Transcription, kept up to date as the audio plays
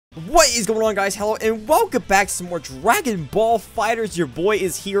What is going on, guys? Hello and welcome back to some more Dragon Ball FighterZ. Your boy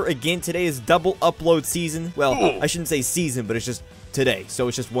is here again. Today is double upload season. Well, I shouldn't say season, but it's just today, so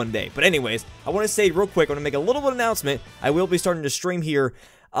it's just one day. But anyways, I want to say real quick, I want to make a little bit of announcement. I will be starting to stream here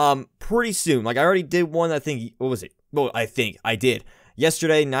pretty soon. Like, I already did one, I think, what was it? Well, I think I did.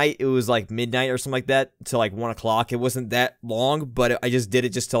 Yesterday night, it was like midnight or something like that, to like 1 o'clock. It wasn't that long, but I just did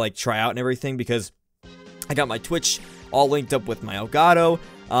it just to like try out and everything, because I got my Twitch all linked up with my Elgato.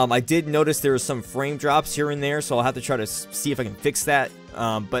 I did notice there were some frame drops here and there, so I'll have to try to see if I can fix that.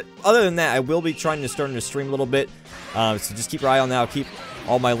 But other than that, I will be trying to start to stream a little bit. So just keep your eye on that. I'll keep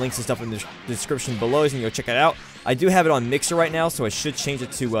all my links and stuff in the description below, so you can go check it out. I do have it on Mixer right now, so I should change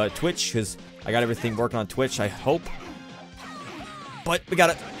it to Twitch, because I got everything working on Twitch, I hope. But we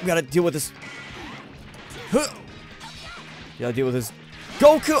gotta deal with this. Gotta deal with this.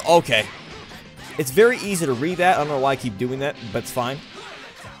 Goku! Okay. It's very easy to read that. I don't know why I keep doing that, but it's fine.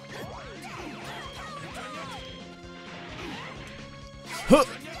 Huh.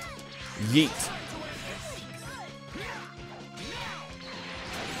 Yeet.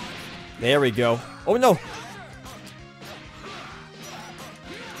 There we go. Oh no.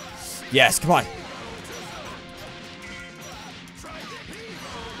 Yes, come on.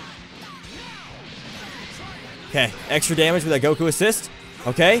 Okay, extra damage with that Goku assist.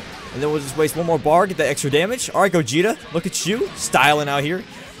 Okay, and then we'll just waste one more bar, get that extra damage. Alright, GOATgeta, look at you, styling out here.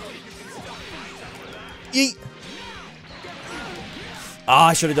 Yeet. Ah,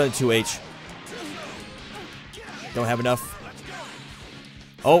 I should have done 2H. Don't have enough.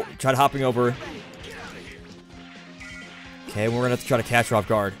 Oh, tried hopping over. Okay, we're gonna have to try to catch her off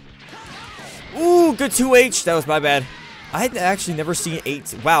guard. Ooh, good 2H. That was my bad. I had actually never seen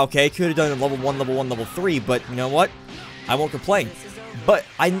 8. Wow, okay, could have done level 1, level 3, but you know what? I won't complain. But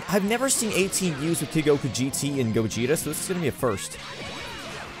I've never seen 18 used with Goku GT and GOATgeta, so this is gonna be a first.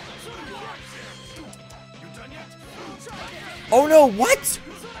 Oh no, what?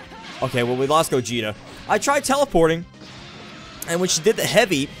 Okay, well, we lost GOATgeta. I tried teleporting, and when she did the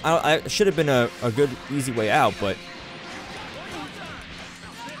heavy, I should have been a good, easy way out, but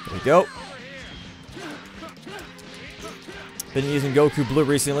there we go. Been using Goku Blue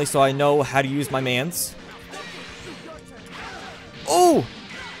recently, so I know how to use my mans. Oh!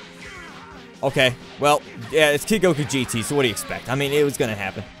 Okay, well, yeah, it's Goku GT, so what do you expect? I mean, it was gonna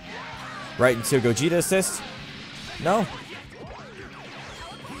happen. Right into GOATgeta assist? No.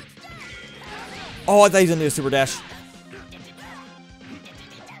 Oh, I thought he was gonna do a super dash.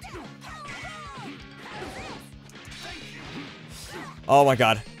 Oh my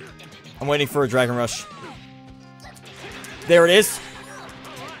god. I'm waiting for a Dragon Rush. There it is.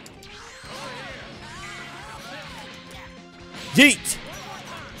 Yeet!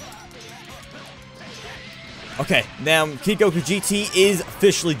 Okay, now Goku GT is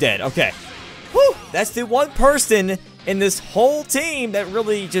officially dead. Okay. Whew! That's the one person in this whole team that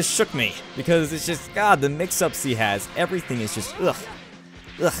really just shook me. Because it's just, God, the mix-ups he has. Everything is just, ugh.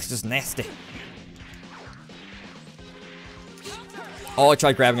 Ugh, it's just nasty. Oh, I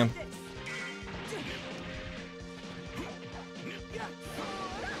tried grabbing him.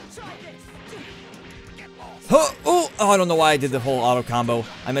 Oh, I don't know why I did the whole auto combo.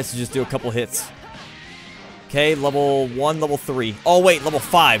 I meant to just do a couple hits. Okay, level 1, level 3. Oh, wait, level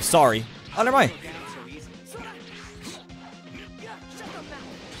 5. Sorry. Oh, never mind.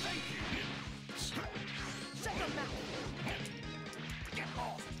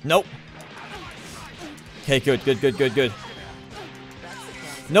 Nope. Okay, good.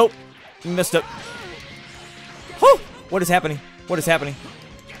 Nope. Missed it. Whew! What is happening? What is happening?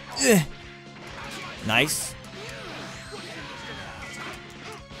 Ugh. Nice.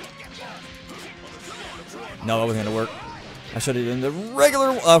 No, that wasn't gonna work. I should have done the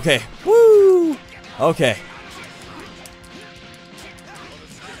regular. Okay. Woo! Okay.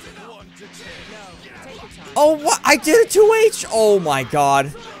 Oh, what? I did a 2H! Oh my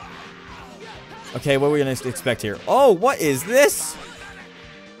god. Okay, what are we gonna expect here? Oh, what is this?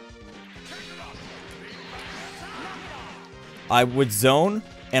 I would zone,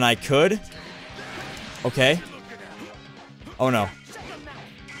 and I could. Okay. Oh no.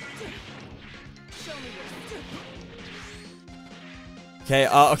 Okay,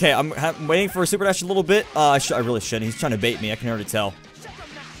 okay, I'm waiting for a super dash a little bit. I really shouldn't. He's trying to bait me. I can already tell.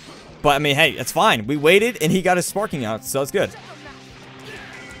 But, I mean, hey, it's fine. We waited, and he got his sparking out, so it's good.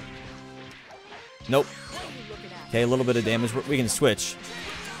 Nope. Okay, a little bit of damage. We can switch.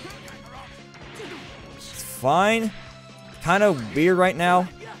 It's fine. Kind of weird right now.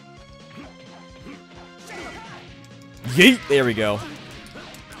 Yeet! There we go.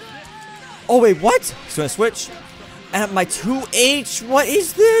 Oh, wait, what? So I switch. At my 2H? What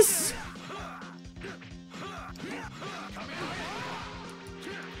is this?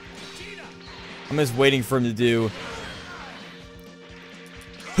 I'm just waiting for him to do.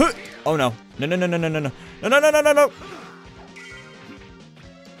 Oh no. No, no, no, no, no, no, no. No, no, no, no, no, no.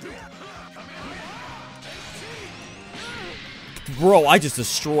 Bro, I just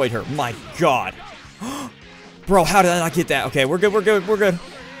destroyed her. My god. Bro, how did I not get that? Okay, we're good, we're good, we're good.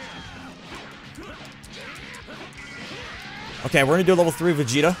 Okay, we're gonna do a level 3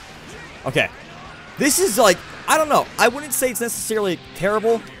 Vegeta. Okay. This is like, I don't know. I wouldn't say it's necessarily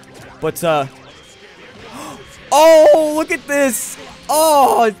terrible, but, oh, look at this.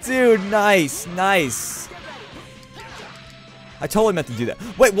 Oh, dude, nice, nice. I totally meant to do that.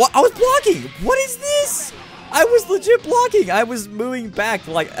 Wait, what? I was blocking. What is this? I was legit blocking. I was moving back.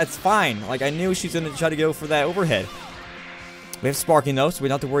 Like, that's fine. Like, I knew she's going to try to go for that overhead. We have Sparking, though, so we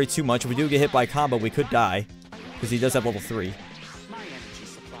don't have to worry too much. If we do get hit by a combo, we could die. Because he does have level 3.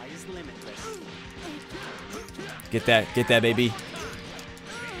 Get that, baby.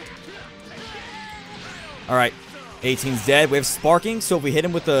 Alright. 18's dead. We have Sparking, so if we hit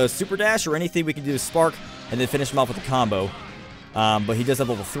him with a Super Dash or anything, we can do a Spark and then finish him off with a combo. But he does have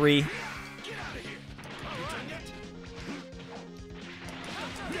level 3.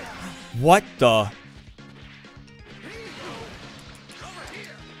 What the?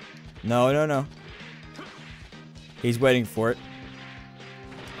 No, no, no. He's waiting for it.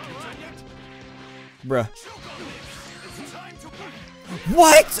 Bruh.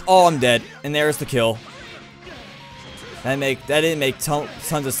 What? Oh, I'm dead. And there's the kill. That didn't make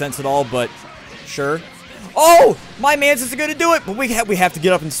tons of sense at all, but sure. Oh, my man's just gonna do it, but we have to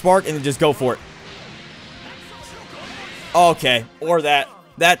get up and Spark and then just go for it. Okay, or that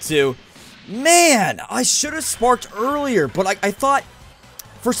too. Man, I should have sparked earlier, but I thought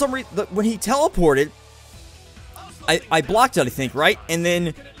for some reason when he teleported, I blocked it, I think, right? And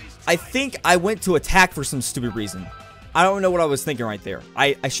then I think I went to attack for some stupid reason. I don't know what I was thinking right there.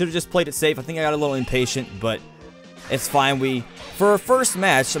 I should have just played it safe. I think I got a little impatient, but it's fine. For our first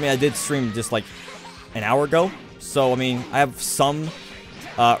match, I mean, I did stream just like an hour ago. So, I mean, I have some,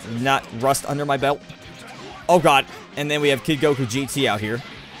 not rust under my belt. Oh, God. And then we have Kid Goku GT out here.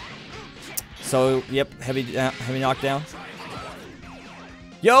 So, yep, heavy knockdown.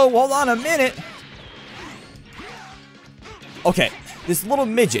 Yo, hold on a minute. Okay, this little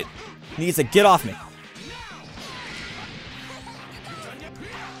midget needs to get off me.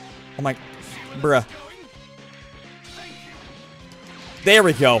 Oh my, bruh. There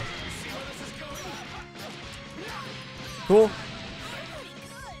we go. Cool.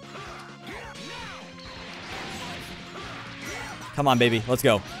 Come on, baby. Let's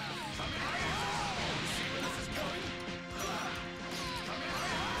go.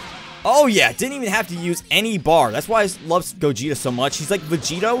 Oh, yeah. Didn't even have to use any bar. That's why I love GOATgeta so much. He's like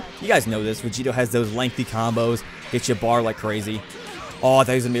Vegeta. You guys know this. Vegeta has those lengthy combos. Gets you bar like crazy. Oh, I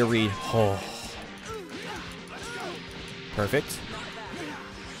thought he was going to be a read. Oh. Perfect.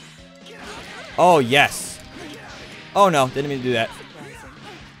 Oh, yes. Oh, no. Didn't mean to do that.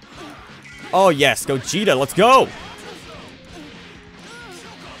 Oh, yes. GOATgeta. Let's go.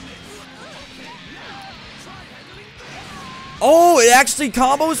 Oh, it actually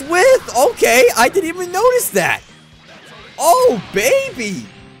combos with. Okay, I didn't even notice that. Oh, baby.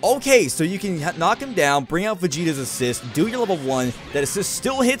 Okay, so you can knock him down, bring out Vegeta's assist, do your level 1. That assist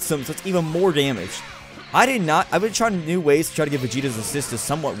still hits him, so it's even more damage. I've been trying new ways to try to get Vegeta's assist to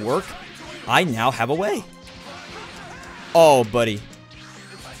somewhat work. I now have a way. Oh, buddy.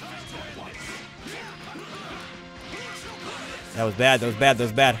 That was bad, that was bad, that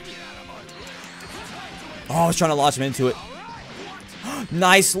was bad. Oh, I was trying to launch him into it.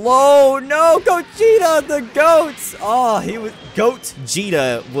 Nice low. No, GOATgeta, the goats. Oh,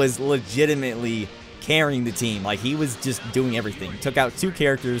 GOATgeta was legitimately carrying the team. Like, he was just doing everything. Took out 2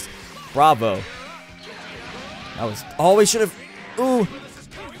 characters. Bravo. That was, oh, we should have, ooh.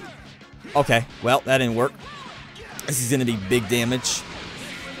 Okay, well, that didn't work. This is going to be big damage.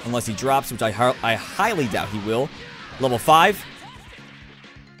 Unless he drops, which I highly doubt he will. Level 5.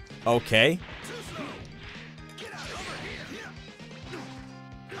 Okay.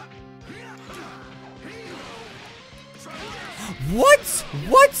 What?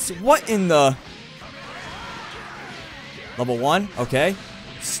 What in the... Level 1? Okay.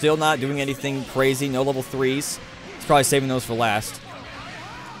 Still not doing anything crazy. No level 3s. He's probably saving those for last.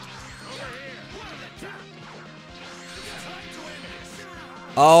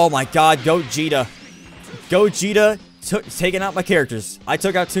 Oh my god, GOATgeta. GOATgeta taking out my characters. I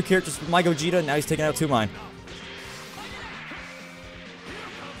took out 2 characters with my GOATgeta, now he's taking out 2 of mine.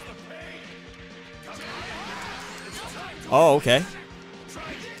 Oh, okay.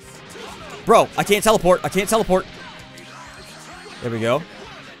 Bro, I can't teleport. I can't teleport. There we go.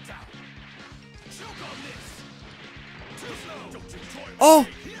 Oh!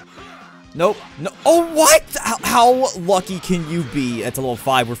 Nope. No. Oh, what? How lucky can you be? That's a level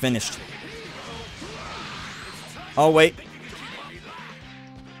 5. We're finished. Oh, wait.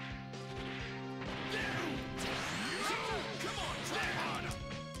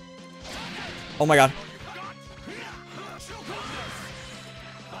 Oh, my God.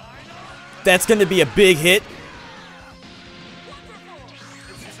 That's going to be a big hit.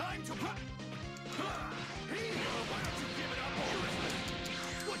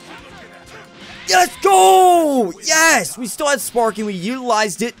 Yeah, let's go! Yes! We still had Sparking. We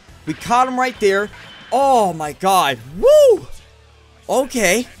utilized it. We caught him right there. Oh, my God. Woo!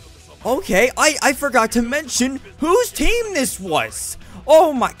 Okay. Okay. I forgot to mention whose team this was.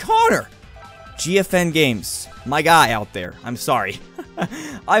 Oh, my Connor. GFN Games. My guy out there. I'm sorry.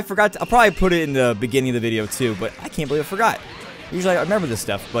 I forgot to, I'll probably put it in the beginning of the video too, but I can't believe I forgot. Usually I remember this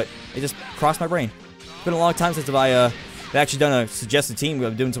stuff, but it just crossed my brain. It's been a long time since I've actually done a suggested team. We've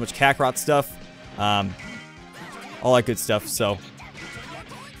been doing so much Kakarot stuff. All that good stuff, so.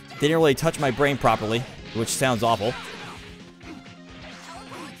 Didn't really touch my brain properly, which sounds awful.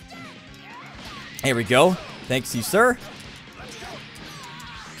 There we go. Thanks you, sir.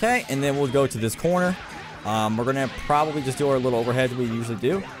 Okay, and then we'll go to this corner. We're going to probably just do our little overhead we usually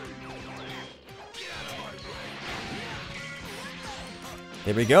do.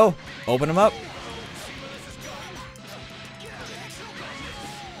 There we go. Open them up.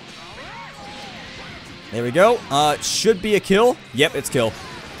 There we go. Should be a kill. Yep, it's kill.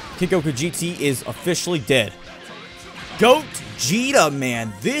 Goku GT is officially dead. GOATgeta,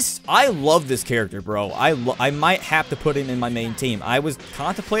 man. I love this character, bro. I might have to put him in my main team. I was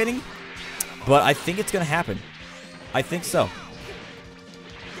contemplating, but I think it's going to happen. I think so.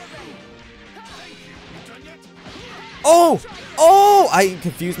 Oh! Oh! I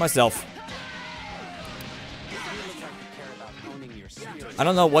confused myself. I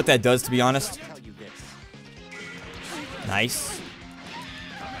don't know what that does, to be honest. Nice.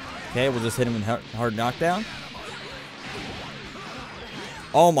 Okay, we'll just hit him in hard knockdown.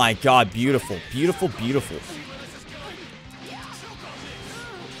 Oh my God, beautiful. Beautiful, beautiful.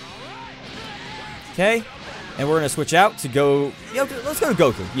 Okay, and we're going to switch out to go... Yeah, let's go to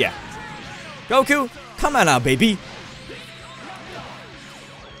Goku. Yeah. Goku, come on out, baby.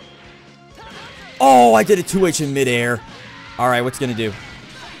 Oh, I did a 2H in midair. Alright, what's going to do?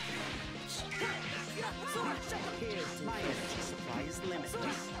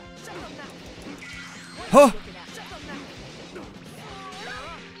 Huh.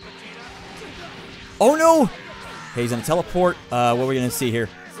 Oh no! Okay, he's gonna teleport. What are we gonna see here?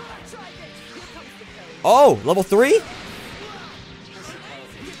 Oh, level 3?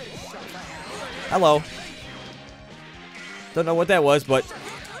 Hello. Don't know what that was, but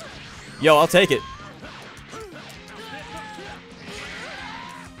yo, I'll take it.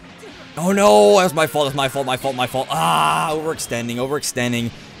 Oh no, that was my fault. That's my fault. My fault. My fault. Ah, overextending.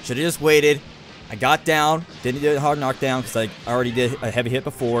 Overextending. Should have just waited. I got down, didn't do a hard knockdown because I already did a heavy hit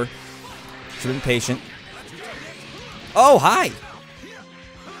before. Should have been patient. Oh, hi!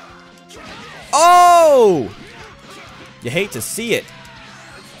 Oh! You hate to see it.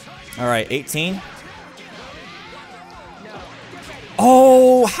 Alright, 18.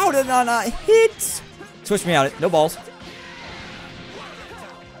 Oh, how did I not hit? Switch me out. No balls.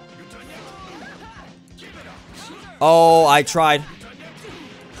 Oh, I tried.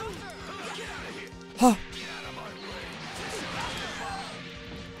 Huh.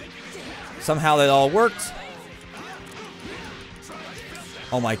 Somehow that all worked.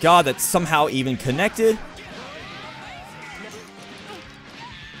 Oh my God, that's somehow even connected.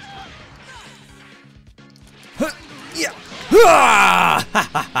 Huh. Yeah.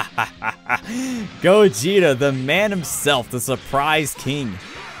 GOATgeta, the man himself, the surprise king.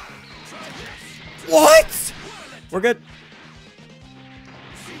 What? We're good.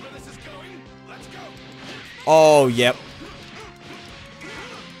 Oh, yep.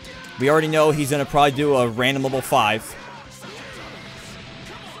 We already know he's going to probably do a random level 5.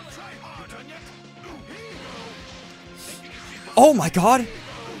 Oh my God.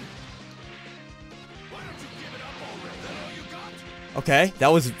 Okay, that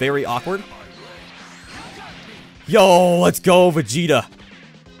was very awkward. Yo, let's go, Vegeta.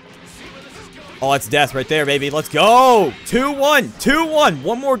 Oh, that's death right there, baby. Let's go. 2-1. 2-1.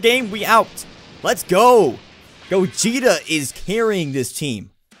 One more game, we out. Let's go. GOATgeta is carrying this team.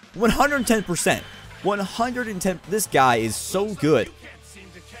 110%. 110. This guy is so good.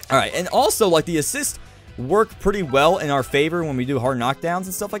 Alright, and also, like, the assist work pretty well in our favor when we do hard knockdowns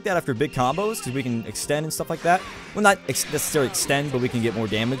and stuff like that after big combos, because we can extend and stuff like that. Well, not necessarily extend, but we can get more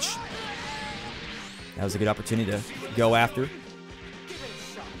damage. That was a good opportunity to go after.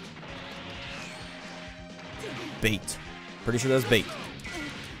 Bait. Pretty sure that was bait.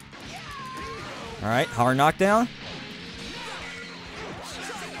 Alright, hard knockdown.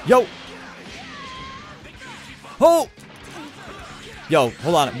 Yo! Oh! Yo,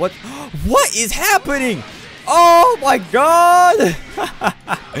 hold on. What is happening? Oh my god!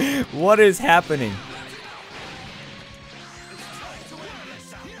 What is happening?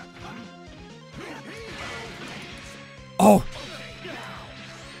 Oh!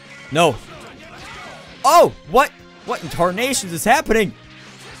 No. Oh! What? What in tarnations is happening?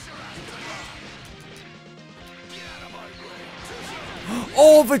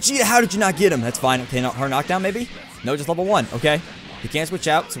 Oh, Vegeta, how did you not get him? That's fine. Okay, hard knockdown maybe? No, just level 1. Okay. He can't switch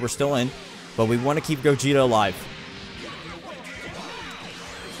out, so we're still in. But we want to keep GOATgeta alive.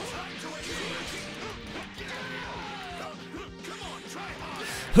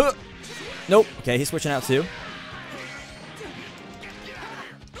 Huh. Nope. Okay, he's switching out too.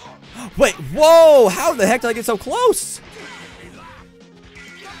 Wait, whoa! How the heck did I get so close?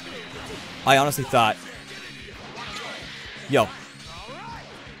 I honestly thought... Yo.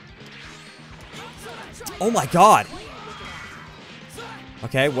 Oh my god!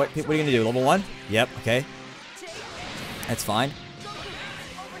 Okay, what are you gonna do? Level 1? Yep, okay. That's fine.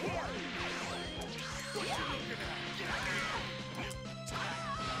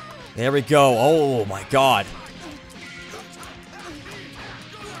 There we go. Oh my god.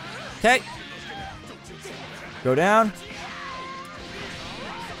 Okay. Go down.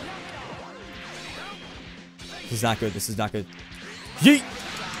 This is not good. This is not good. Yeet!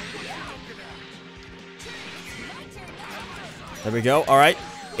 There we go. All right.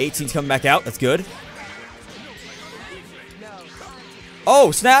 18's coming back out. That's good.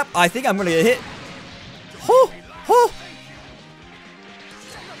 Oh, snap. I think I'm going to get hit. Oh, oh.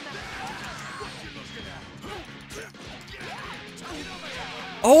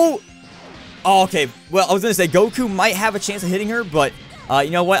 Oh. Oh, okay. Well, I was going to say Goku might have a chance of hitting her, but you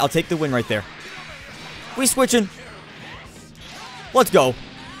know what? I'll take the win right there. We switching. Let's go.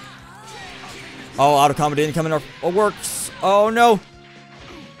 Oh, auto combo didn't come in our works. Oh, no.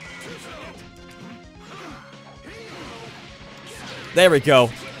 There we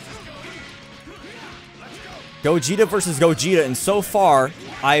go. GOATgeta versus GOATgeta, and so far,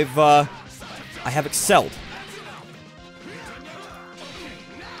 I have excelled.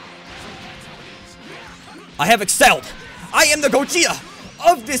 I have excelled. I am the GOATgeta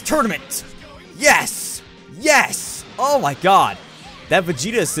of this tournament. Yes. Yes. Oh my god. That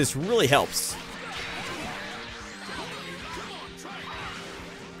Vegeta assist really helps.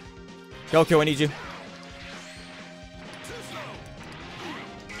 Goku, I need you.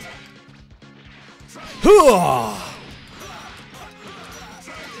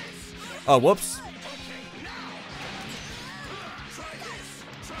 Oh, whoops.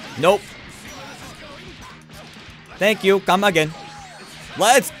 Nope. Thank you. Come again.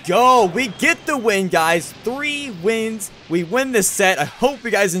 Let's go. We get the win, guys. 3 wins. We win this set. I hope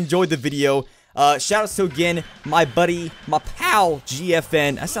you guys enjoyed the video. Shoutouts to, again, my buddy, my pal,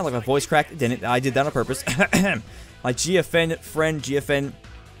 GFN. I sound like my voice cracked. It didn't. I did that on purpose. My GFN friend, GFN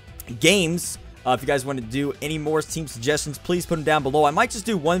Games. If you guys want to do any more team suggestions, please put them down below. I might just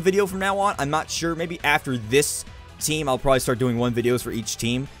do one video from now on. I'm not sure. Maybe after this team, I'll probably start doing 1 videos for each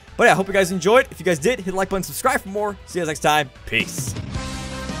team. But yeah, I hope you guys enjoyed. If you guys did, hit the like button, subscribe for more. See you guys next time. Peace.